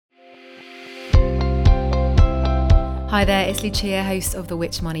Hi there, it's Lucia, host of the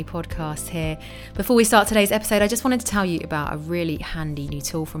Which Money podcast here. Before we start today's episode, I just wanted to tell you about a really handy new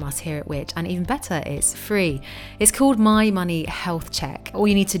tool from us here at Which, and even better, it's free. It's called My Money Health Check. All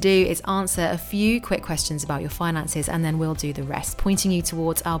you need to do is answer a few quick questions about your finances, and then we'll do the rest, pointing you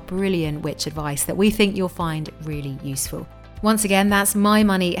towards our brilliant Which advice that we think you'll find really useful. Once again, that's My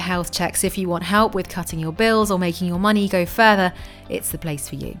Money Health Checks. If you want help with cutting your bills or making your money go further, it's the place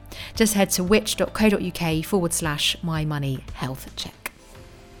for you. Just head to which.co.uk/My Money Health Check.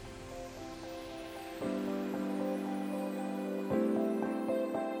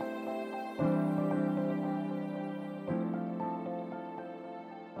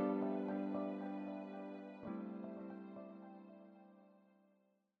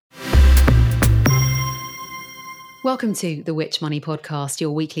 Welcome to the Which Money podcast,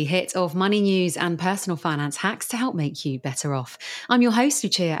 your weekly hit of money news and personal finance hacks to help make you better off. I'm your host,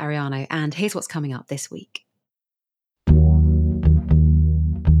 Lucia Ariano, and here's what's coming up this week.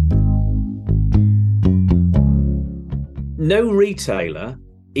 No retailer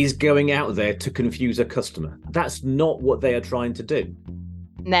is going out there to confuse a customer. That's not what they are trying to do.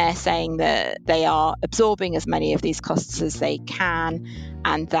 They're saying that they are absorbing as many of these costs as they can,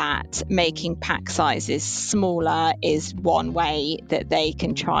 and that making pack sizes smaller is one way that they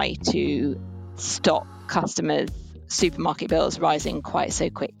can try to stop customers' supermarket bills rising quite so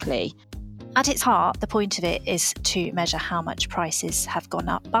quickly. At its heart, the point of it is to measure how much prices have gone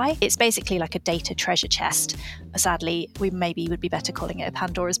up by. It's basically like a data treasure chest. Sadly, we maybe would be better calling it a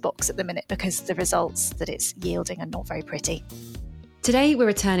Pandora's box at the minute because the results that it's yielding are not very pretty. Today, we're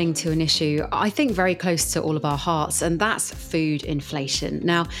returning to an issue I think very close to all of our hearts, and that's food inflation.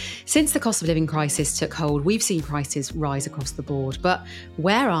 Now, since the cost of living crisis took hold, we've seen prices rise across the board. But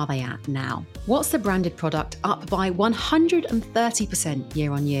where are they at now? What's the branded product up by 130%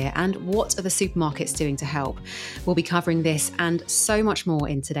 year on year? And what are the supermarkets doing to help? We'll be covering this and so much more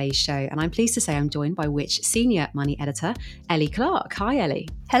in today's show. And I'm pleased to say I'm joined by Which senior money editor, Ellie Clark. Hi, Ellie.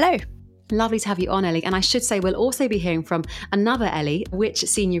 Hello. Lovely to have you on, Ellie. And I should say we'll also be hearing from another Ellie, Which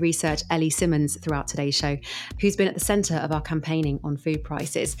senior research Ellie Simmons, throughout today's show, who's been at the centre of our campaigning on food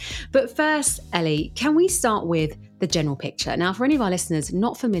prices. But first, Ellie, can we start with the general picture? Now, for any of our listeners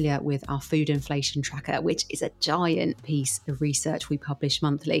not familiar with our food inflation tracker, which is a giant piece of research we publish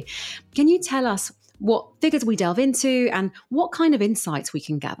monthly, can you tell us what figures we delve into and what kind of insights we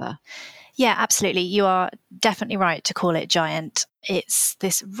can gather? Yeah, absolutely. You are definitely right to call it giant. It's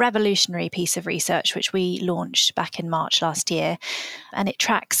this revolutionary piece of research which we launched back in March last year, and it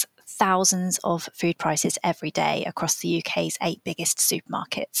tracks thousands of food prices every day across the UK's 8 biggest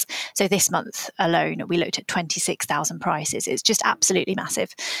supermarkets. So this month alone, we looked at 26,000 prices. It's just absolutely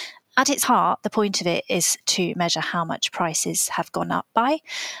massive. At its heart, the point of it is to measure how much prices have gone up by,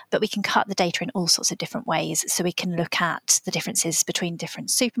 but we can cut the data in all sorts of different ways. So we can look at the differences between different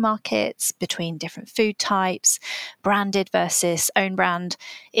supermarkets, between different food types, branded versus own brand.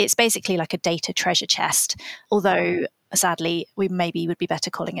 It's basically like a data treasure chest, although sadly, we maybe would be better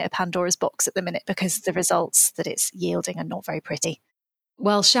calling it a Pandora's box at the minute because the results that it's yielding are not very pretty.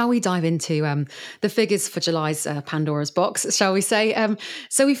 Well, shall we dive into the figures for July's Pandora's box, shall we say?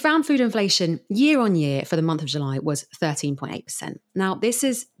 So we found food inflation year on year for the month of July was 13.8%. Now, this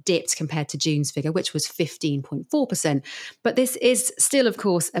is dipped compared to June's figure, which was 15.4%. But this is still, of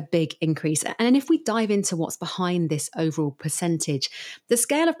course, a big increase. And if we dive into what's behind this overall percentage, the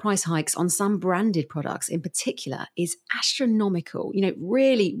scale of price hikes on some branded products in particular is astronomical,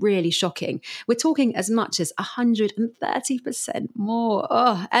 really, really shocking. We're talking as much as 130% more.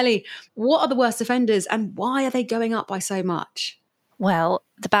 Oh, Ellie, what are the worst offenders and why are they going up by so much? Well,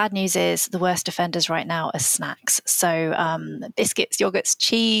 the bad news is the worst offenders right now are snacks. So biscuits, yogurts,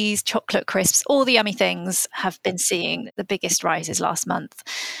 cheese, chocolate crisps, all the yummy things have been seeing the biggest rises last month.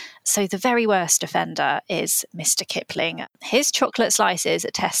 So the very worst offender is Mr. Kipling. His chocolate slices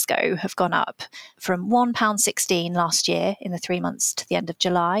at Tesco have gone up from £1.16 last year in the 3 months to the end of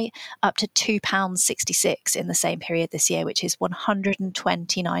July, up to £2.66 in the same period this year, which is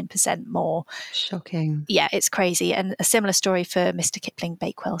 129% more. Shocking. Yeah, it's crazy. And a similar story for Mr. Kipling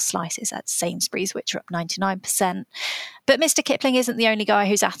Bakewell slices at Sainsbury's, which are up 99%. But Mr. Kipling isn't the only guy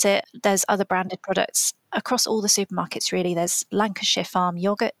who's at it. There's other branded products across all the supermarkets, really. There's Lancashire Farm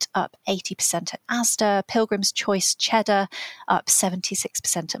yogurt up 80% at Asda, Pilgrim's Choice cheddar up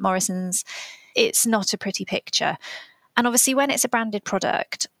 76% at Morrison's. It's not a pretty picture. And obviously, when it's a branded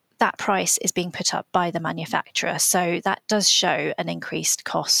product, that price is being put up by the manufacturer. So that does show an increased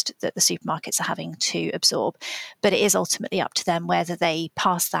cost that the supermarkets are having to absorb. But it is ultimately up to them whether they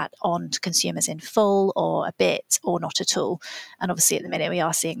pass that on to consumers in full or a bit or not at all. And obviously at the minute we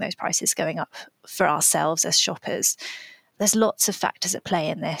are seeing those prices going up for ourselves as shoppers. There's lots of factors at play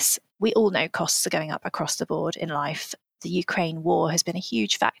in this. We all know costs are going up across the board in life. The Ukraine war has been a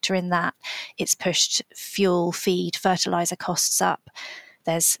huge factor in that. It's pushed fuel, feed, fertilizer costs up.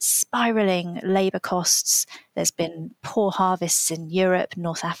 There's spiralling labour costs. There's been poor harvests in Europe,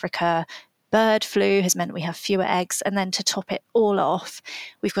 North Africa. Bird flu has meant we have fewer eggs. And then to top it all off,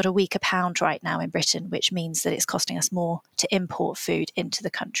 we've got a weaker pound right now in Britain, which means that it's costing us more to import food into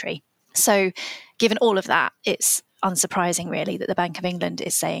the country. So given all of that, it's unsurprising really that the Bank of England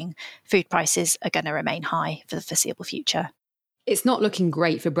is saying food prices are going to remain high for the foreseeable future. It's not looking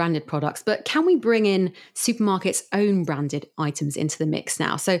great for branded products, but can we bring in supermarkets' own branded items into the mix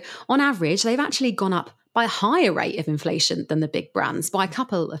now? So on average, they've actually gone up by a higher rate of inflation than the big brands, by a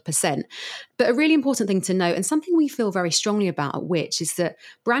couple of percent. But a really important thing to note, and something we feel very strongly about at Which, is that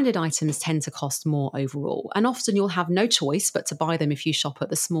branded items tend to cost more overall. And often you'll have no choice but to buy them if you shop at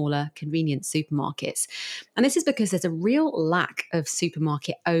the smaller, convenient supermarkets. And this is because there's a real lack of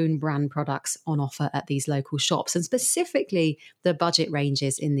supermarket own brand products on offer at these local shops, and specifically the budget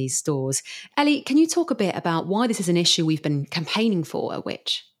ranges in these stores. Ellie, can you talk a bit about why this is an issue we've been campaigning for at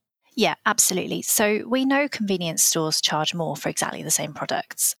Which? Yeah, absolutely. So we know convenience stores charge more for exactly the same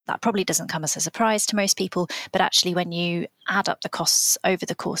products. That probably doesn't come as a surprise to most people, but actually when you add up the costs over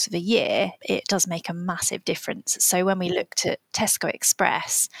the course of a year, it does make a massive difference. So when we looked at Tesco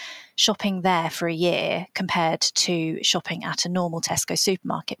Express, shopping there for a year compared to shopping at a normal Tesco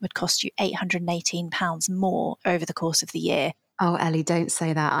supermarket would cost you £818 more over the course of the year. Oh, Ellie, don't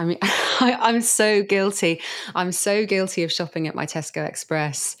say that. I mean, I'm so guilty. I'm so guilty of shopping at my Tesco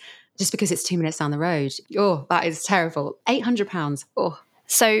Express just because it's 2 minutes down the road. Oh, that is terrible. £800. Oh.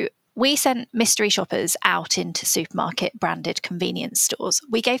 So we sent mystery shoppers out into supermarket branded convenience stores.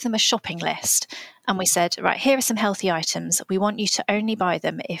 We gave them a shopping list and we said, right, here are some healthy items. We want you to only buy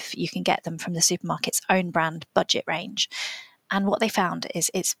them if you can get them from the supermarket's own brand budget range. And what they found is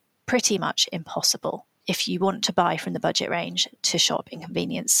it's pretty much impossible if you want to buy from the budget range to shop in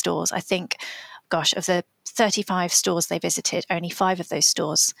convenience stores. I think, gosh, of the 35 stores they visited, only 5 of those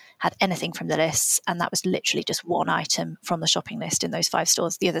stores had anything from the lists. And that was literally just one item from the shopping list in those 5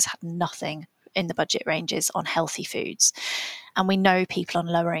 stores. The others had nothing in the budget ranges on healthy foods. And we know people on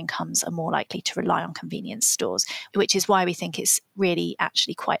lower incomes are more likely to rely on convenience stores, which is why we think it's really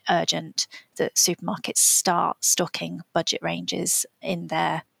actually quite urgent that supermarkets start stocking budget ranges in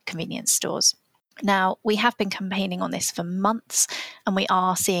their convenience stores. Now, we have been campaigning on this for months and we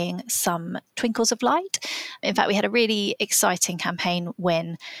are seeing some twinkles of light. In fact, we had a really exciting campaign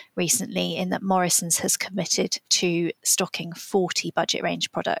win recently in that Morrisons has committed to stocking 40 budget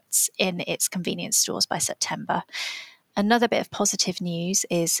range products in its convenience stores by September. Another bit of positive news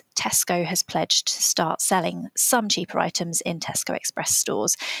is Tesco has pledged to start selling some cheaper items in Tesco Express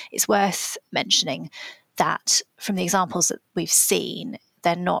stores. It's worth mentioning that from the examples that we've seen,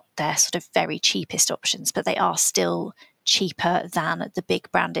 they're not their sort of very cheapest options, but they are still cheaper than the big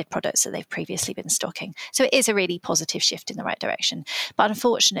branded products that they've previously been stocking. So it is a really positive shift in the right direction. But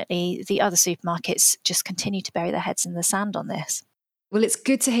unfortunately, the other supermarkets just continue to bury their heads in the sand on this. Well, it's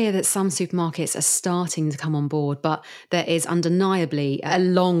good to hear that some supermarkets are starting to come on board, but there is undeniably a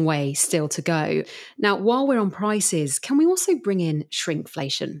long way still to go. Now, while we're on prices, can we also bring in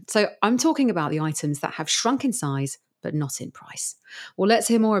shrinkflation? So I'm talking about the items that have shrunk in size but not in price. Well, let's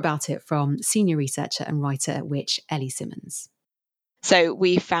hear more about it from senior researcher and writer at Which, Ellie Simmons. So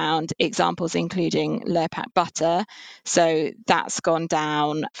we found examples including Lurpak butter. So that's gone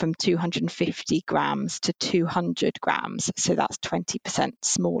down from 250 grams to 200 grams. So that's 20%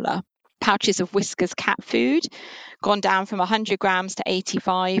 smaller. Pouches of Whiskas cat food gone down from 100 grams to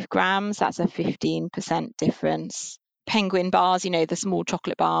 85 grams. That's a 15% difference. Penguin bars, the small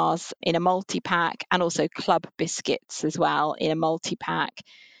chocolate bars in a multi-pack, and also Club biscuits as well in a multi-pack.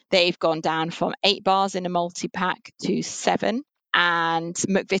 They've gone down from 8 bars in a multi-pack to 7. And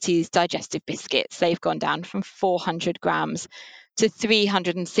McVitie's digestive biscuits, they've gone down from 400 grams to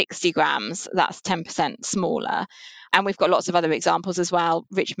 360 grams. That's 10% smaller. And we've got lots of other examples as well.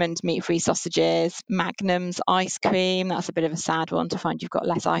 Richmond meat-free sausages, Magnum's ice cream. That's a bit of a sad one to find you've got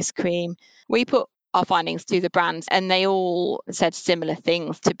less ice cream. We put our findings to the brands and they all said similar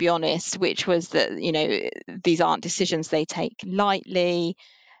things, to be honest, which was that, these aren't decisions they take lightly.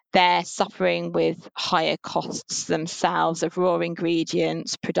 They're suffering with higher costs themselves of raw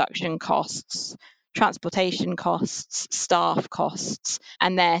ingredients, production costs, transportation costs, staff costs,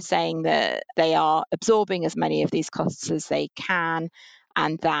 and they're saying that they are absorbing as many of these costs as they can,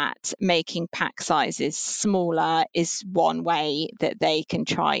 and that making pack sizes smaller is one way that they can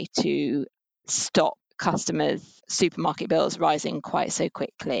try to stop customers' supermarket bills rising quite so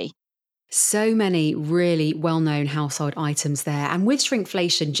quickly. So many really well-known household items there. And with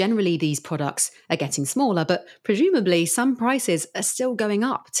shrinkflation, generally these products are getting smaller, but presumably some prices are still going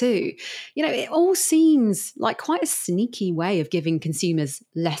up too. It all seems like quite a sneaky way of giving consumers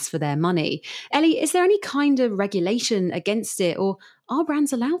less for their money. Ellie, is there any kind of regulation against it, or are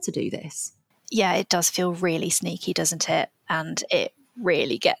brands allowed to do this? Yeah, it does feel really sneaky, doesn't it? And it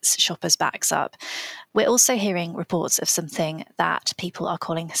really gets shoppers' backs up. We're also hearing reports of something that people are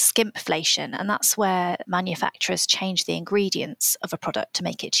calling skimpflation, and that's where manufacturers change the ingredients of a product to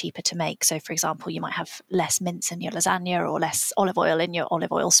make it cheaper to make. So, for example, you might have less mince in your lasagna or less olive oil in your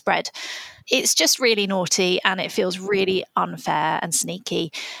olive oil spread. It's just really naughty, and it feels really unfair and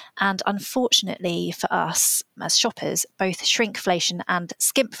sneaky. And unfortunately for us as shoppers, both shrinkflation and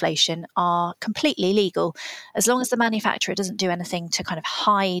skimpflation are completely legal. As long as the manufacturer doesn't do anything to kind of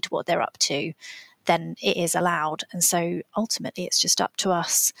hide what they're up to, then it is allowed. And so ultimately it's just up to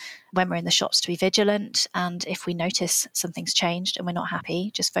us when we're in the shops to be vigilant. And if we notice something's changed and we're not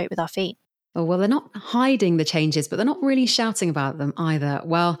happy, just vote with our feet. Oh, well, they're not hiding the changes, but they're not really shouting about them either.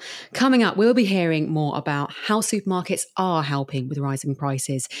 Well, coming up, we'll be hearing more about how supermarkets are helping with rising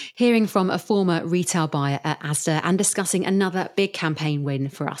prices, hearing from a former retail buyer at Asda, and discussing another big campaign win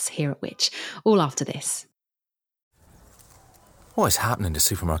for us here at Which, all after this. What is happening to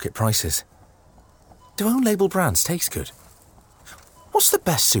supermarket prices? Do own-label brands taste good? What's the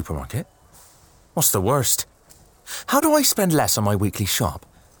best supermarket? What's the worst? How do I spend less on my weekly shop?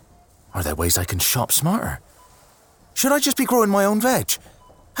 Are there ways I can shop smarter? Should I just be growing my own veg?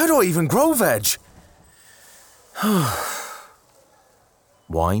 How do I even grow veg?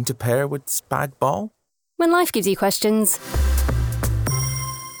 Wine to pair with spag bol? When life gives you questions,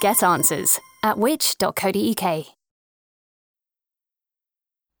 get answers at which.co.uk.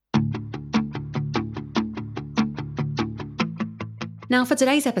 Now, for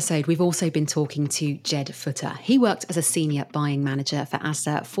today's episode, we've also been talking to Jed Footer. He worked as a senior buying manager for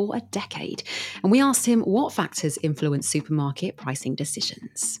Asda for a decade, and we asked him what factors influence supermarket pricing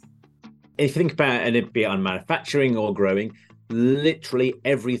decisions. If you think about it, be it on manufacturing or growing, literally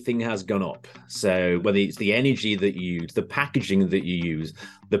everything has gone up. So whether it's the energy that you use, the packaging that you use,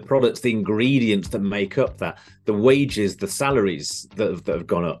 the products, the ingredients that make up that, the wages, the salaries that have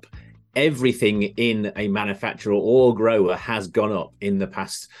gone up, everything in a manufacturer or grower has gone up in the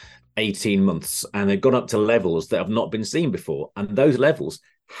past 18 months, and they've gone up to levels that have not been seen before. And those levels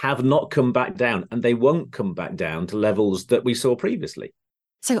have not come back down, and they won't come back down to levels that we saw previously.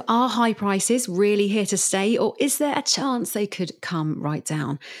 So are high prices really here to stay, or is there a chance they could come right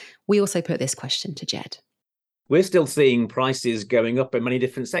down? We also put this question to Jed. We're still seeing prices going up in many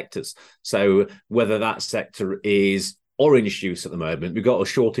different sectors. So whether that sector is orange juice at the moment, we've got a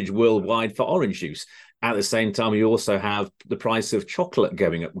shortage worldwide for orange juice. At the same time, we also have the price of chocolate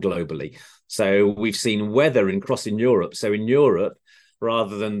going up globally. So we've seen weather across in Europe. So in Europe,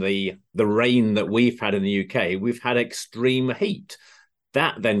 rather than the rain that we've had in the UK, we've had extreme heat.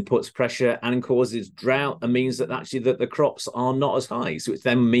 That then puts pressure and causes drought, and means that actually that the crops are not as high. So it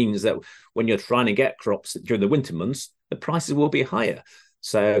then means that when you're trying to get crops during the winter months, the prices will be higher.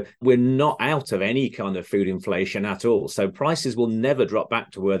 So we're not out of any kind of food inflation at all. So prices will never drop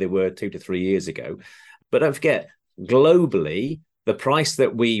back to where they were 2 to 3 years ago. But don't forget, globally, the price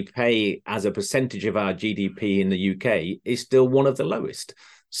that we pay as a percentage of our GDP in the UK is still one of the lowest.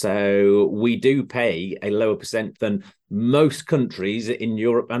 So we do pay a lower percent than most countries in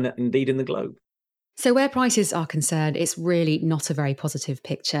Europe and indeed in the globe. So where prices are concerned, it's really not a very positive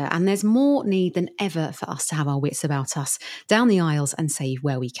picture, and there's more need than ever for us to have our wits about us, down the aisles and save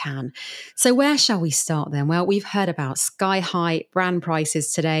where we can. So where shall we start then? Well, we've heard about sky-high brand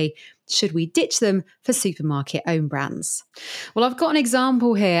prices today. Should we ditch them for supermarket own brands? Well, I've got an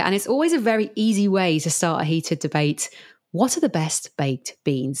example here, and it's always a very easy way to start a heated debate. What are the best baked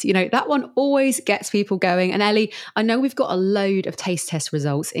beans? That one always gets people going. And Ellie, I know we've got a load of taste test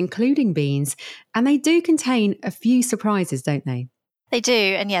results, including beans, and they do contain a few surprises, don't they? They do.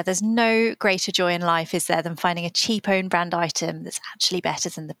 And yeah, there's no greater joy in life, is there, than finding a cheap own brand item that's actually better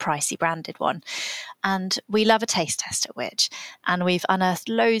than the pricey branded one. And we love a taste test at Which, and we've unearthed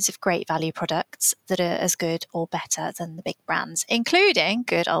loads of great value products that are as good or better than the big brands, including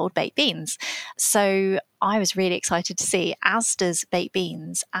good old baked beans. So I was really excited to see Asda's baked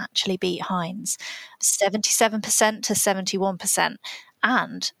beans actually beat Heinz 77% to 71%.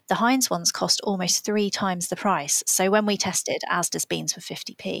 And the Heinz ones cost almost 3 times the price. So when we tested, Asda's beans were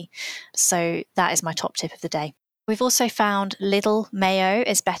 50p. So that is my top tip of the day. We've also found Lidl mayo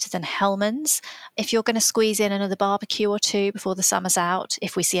is better than Hellmann's. If you're going to squeeze in another barbecue or two before the summer's out,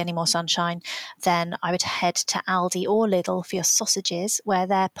 if we see any more sunshine, then I would head to Aldi or Lidl for your sausages, where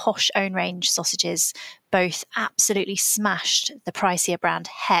their posh own range sausages both absolutely smashed the pricier brand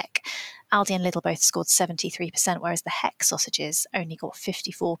Heck. Aldi and Lidl both scored 73%, whereas the Heck sausages only got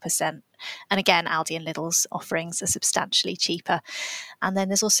 54%. And again, Aldi and Lidl's offerings are substantially cheaper. And then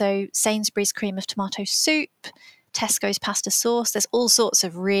there's also Sainsbury's cream of tomato soup, Tesco's pasta sauce. There's all sorts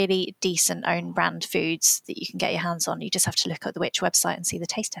of really decent own brand foods that you can get your hands on. You just have to look at the Which website and see the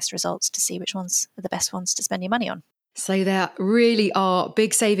taste test results to see which ones are the best ones to spend your money on. So there really are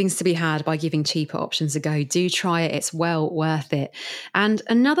big savings to be had by giving cheaper options a go. Do try it. It's well worth it. And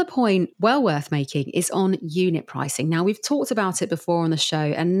another point well worth making is on unit pricing. Now, we've talked about it before on the show,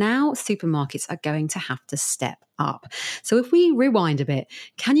 and now supermarkets are going to have to step up. So if we rewind a bit,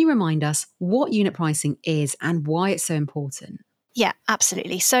 can you remind us what unit pricing is and why it's so important? Yeah,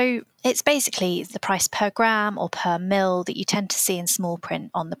 absolutely. So it's basically the price per gram or per mil that you tend to see in small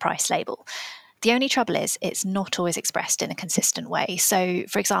print on the price label. The only trouble is it's not always expressed in a consistent way. So,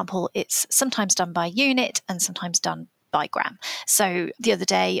 for example, it's sometimes done by unit and sometimes done by gram. So the other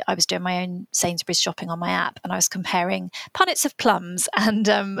day I was doing my own Sainsbury's shopping on my app and I was comparing punnets of plums,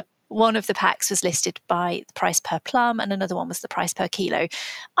 and one of the packs was listed by the price per plum and another one was the price per kilo.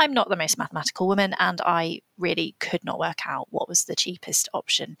 I'm not the most mathematical woman and I really could not work out what was the cheapest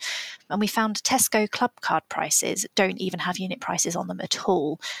option. And we found Tesco Club Card prices don't even have unit prices on them at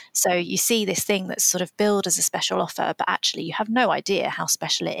all. So you see this thing that's sort of billed as a special offer, but actually you have no idea how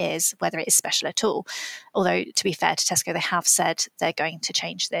special it is, whether it is special at all. Although, to be fair to Tesco, they have said they're going to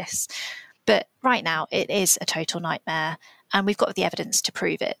change this. But right now it is a total nightmare. And we've got the evidence to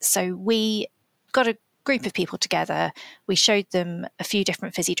prove it. So we got a group of people together. We showed them a few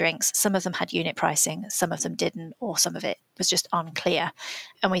different fizzy drinks. Some of them had unit pricing, some of them didn't, or some of it was just unclear.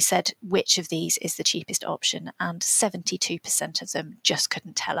 And we said, which of these is the cheapest option? And 72% of them just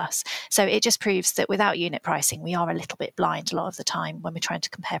couldn't tell us. So it just proves that without unit pricing, we are a little bit blind a lot of the time when we're trying to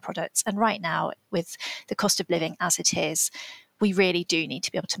compare products. And right now, with the cost of living as it is, we really do need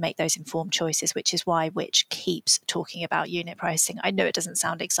to be able to make those informed choices, which is why Which keeps talking about unit pricing. I know it doesn't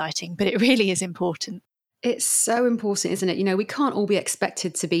sound exciting, but it really is important. It's so important, isn't it? You know, we can't all be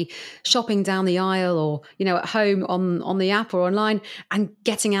expected to be shopping down the aisle or, you know, at home on the app or online and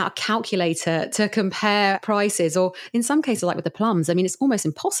getting out a calculator to compare prices. Or in some cases, like with the plums, I mean, it's almost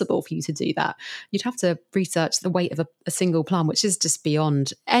impossible for you to do that. You'd have to research the weight of a single plum, which is just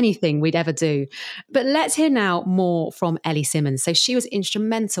beyond anything we'd ever do. But let's hear now more from Ellie Simmons. So she was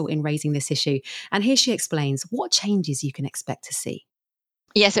instrumental in raising this issue. And here she explains what changes you can expect to see.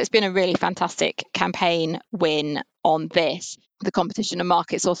 Yes, it's been a really fantastic campaign win on this. The Competition and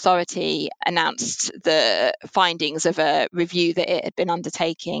Markets Authority announced the findings of a review that it had been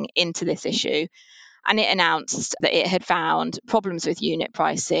undertaking into this issue. And it announced that it had found problems with unit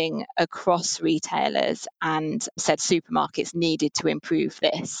pricing across retailers and said supermarkets needed to improve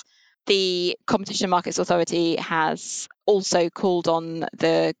this. The Competition and Markets Authority has also called on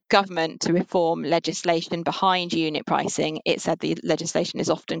the government to reform legislation behind unit pricing. It said the legislation is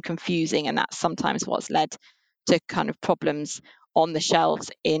often confusing, and that's sometimes what's led to kind of problems on the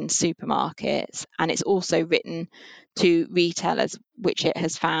shelves in supermarkets. And it's also written to retailers, which it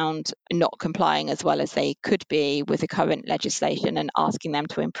has found not complying as well as they could be with the current legislation, and asking them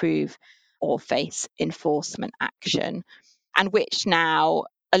to improve or face enforcement action. And Which now,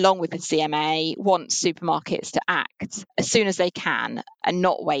 along with the CMA, wants supermarkets to act as soon as they can and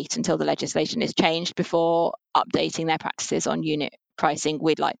not wait until the legislation is changed before updating their practices on unit pricing.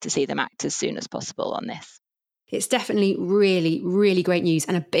 We'd like to see them act as soon as possible on this. It's definitely really, really great news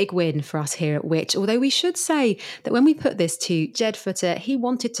and a big win for us here at Which. Although we should say that when we put this to Jed Footer, he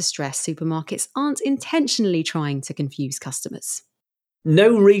wanted to stress supermarkets aren't intentionally trying to confuse customers.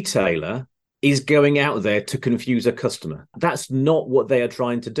 No retailer is going out there to confuse a customer. That's not what they are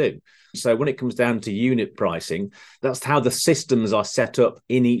trying to do. So when it comes down to unit pricing, that's how the systems are set up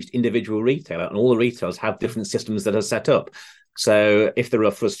in each individual retailer, and all the retailers have different systems that are set up. So if there are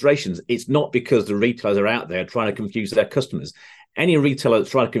frustrations, it's not because the retailers are out there trying to confuse their customers. Any retailer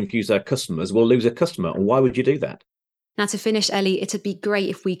that's trying to confuse their customers will lose a customer. And why would you do that? Now, to finish, Ellie, it'd be great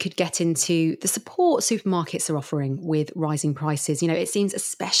if we could get into the support supermarkets are offering with rising prices. You know, it seems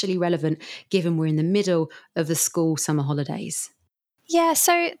especially relevant given we're in the middle of the school summer holidays. Yeah,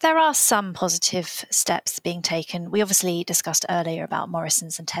 so there are some positive steps being taken. We obviously discussed earlier about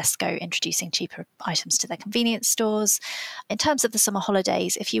Morrisons and Tesco introducing cheaper items to their convenience stores. In terms of the summer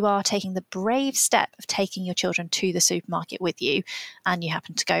holidays, if you are taking the brave step of taking your children to the supermarket with you and you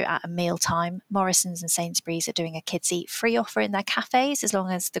happen to go at a mealtime, Morrisons and Sainsbury's are doing a kids eat free offer in their cafes as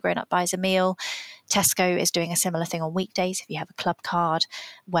long as the grown-up buys a meal. Tesco is doing a similar thing on weekdays if you have a club card,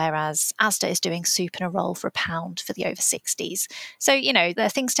 whereas Asda is doing soup and a roll for £1 for the over 60s. So, there are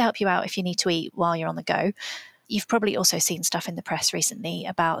things to help you out if you need to eat while you're on the go. You've probably also seen stuff in the press recently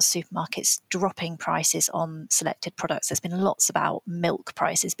about supermarkets dropping prices on selected products. There's been lots about milk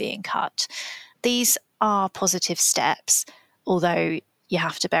prices being cut. These are positive steps, although you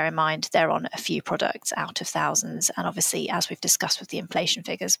have to bear in mind they're on a few products out of thousands. And obviously, as we've discussed with the inflation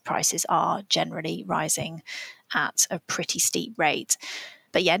figures, prices are generally rising at a pretty steep rate.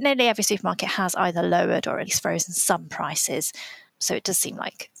 But yeah, nearly every supermarket has either lowered or at least frozen some prices. So it does seem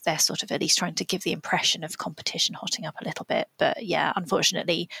like they're sort of at least trying to give the impression of competition hotting up a little bit. But yeah,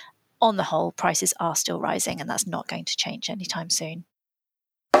 unfortunately, on the whole, prices are still rising, and that's not going to change anytime soon.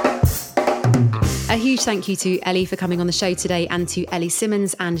 A huge thank you to Ellie for coming on the show today, and to Ellie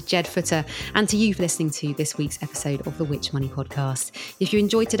Simmons and Jed Footer, and to you for listening to this week's episode of the Which Money podcast. If you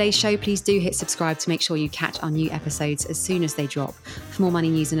enjoyed today's show, please do hit subscribe to make sure you catch our new episodes as soon as they drop. For more money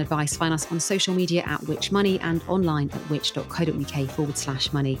news and advice, find us on social media at Which Money and online at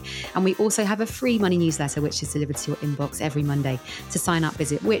which.co.uk/money. And we also have a free money newsletter which is delivered to your inbox every Monday. To sign up,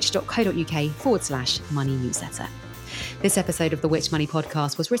 visit which.co.uk/money newsletter. This episode of the Which Money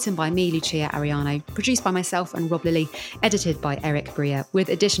podcast was written by me, Lucia Ariano, produced by myself and Rob Lilly, edited by Eric Breer, with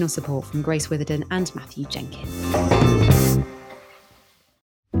additional support from Grace Witherden and Matthew Jenkins.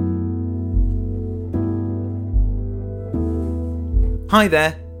 Hi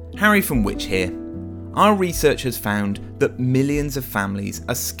there, Harry from Which here. Our research has found that millions of families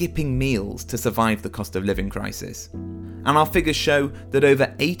are skipping meals to survive the cost of living crisis. And our figures show that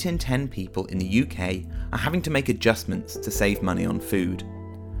over 8 in 10 people in the UK are having to make adjustments to save money on food.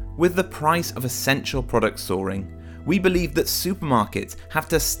 With the price of essential products soaring, we believe that supermarkets have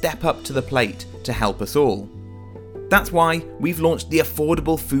to step up to the plate to help us all. That's why we've launched the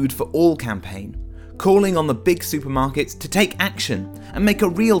Affordable Food for All campaign, calling on the big supermarkets to take action and make a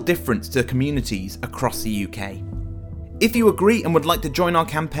real difference to communities across the UK. If you agree and would like to join our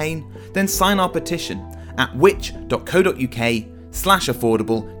campaign, then sign our petition at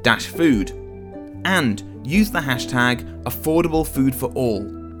which.co.uk/affordable-food and use the hashtag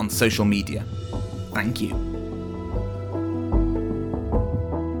AffordableFoodForAll on social media. Thank you.